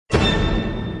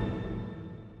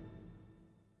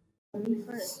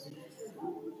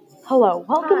Hello,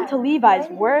 welcome to Levi's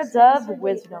Words of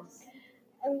Wisdom.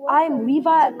 I'm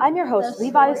your host,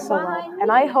 Levi Solo,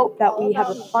 and I hope that we have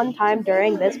a fun time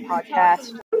during this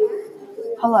podcast.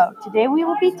 Hello, today we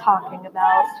will be talking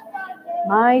about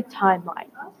my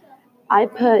timeline. I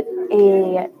put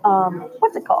a,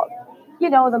 what's it called? You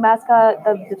know, the mascot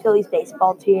of the Phillies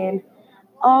baseball team.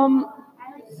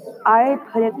 I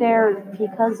put it there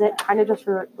because it kind of just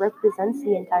represents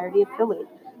the entirety of Philly,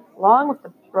 along with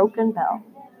the broken bell.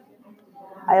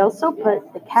 I also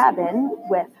put the cabin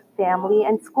with family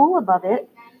and school above it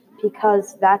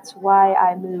because that's why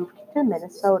I moved to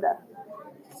Minnesota.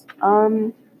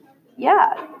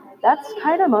 Yeah, that's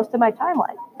kind of most of my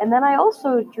timeline. And then I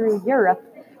also drew Europe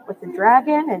with a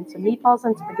dragon and some meatballs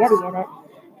and spaghetti in it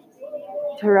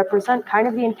to represent kind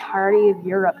of the entirety of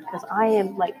Europe because I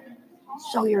am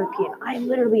so European. I am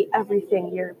literally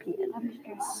everything European.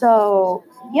 So,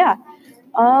 yeah.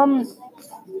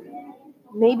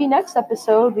 Maybe next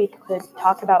episode we could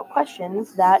talk about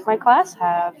questions that my class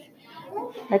have.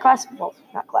 Classmates.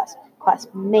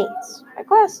 My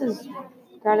class is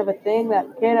kind of a thing that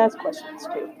you can ask questions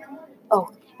to. Oh,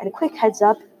 and a quick heads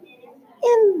up,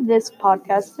 in this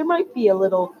podcast there might be a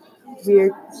little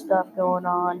weird stuff going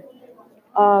on.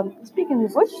 Speaking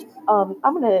of which, I'm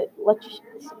gonna let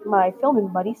my filming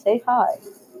buddy say hi.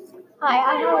 Hi,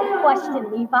 I have a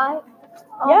question, Levi.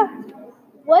 Yeah.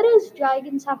 What does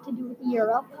dragons have to do with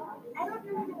Europe?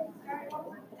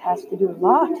 It has to do a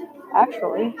lot,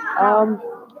 actually.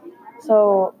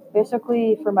 So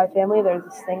basically, for my family, there's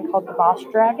this thing called the boss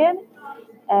dragon,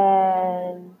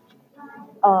 and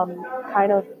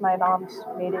kind of my mom's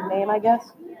maiden name, I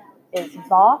guess, is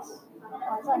Boss,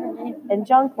 and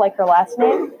Junk like her last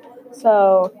name.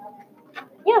 So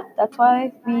yeah, that's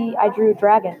why I drew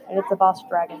dragon, and it's a boss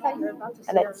dragon,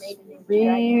 and it's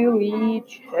really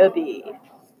chubby.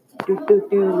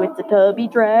 It's a tubby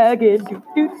dragon.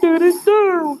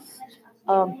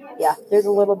 Yeah, there's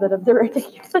a little bit of the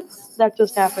ridiculous that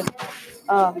just happened.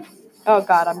 Oh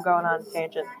God, I'm going on a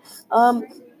tangent.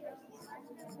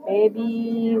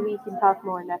 Maybe we can talk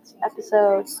more next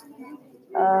episode.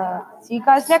 See you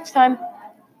guys next time.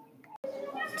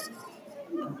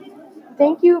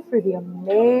 Thank you for the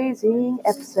amazing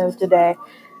episode today.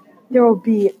 There will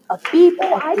be a beep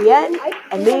at the end,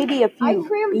 and maybe a few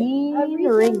bean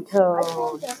ringtones. I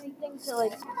crammed everything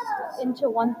into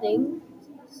one thing.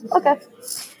 Okay.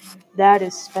 That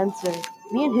is Spencer.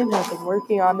 Me and him have been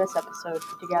working on this episode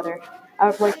together. I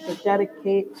would like to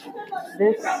dedicate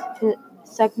this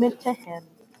segment to him.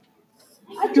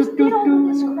 I just did all of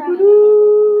this crap.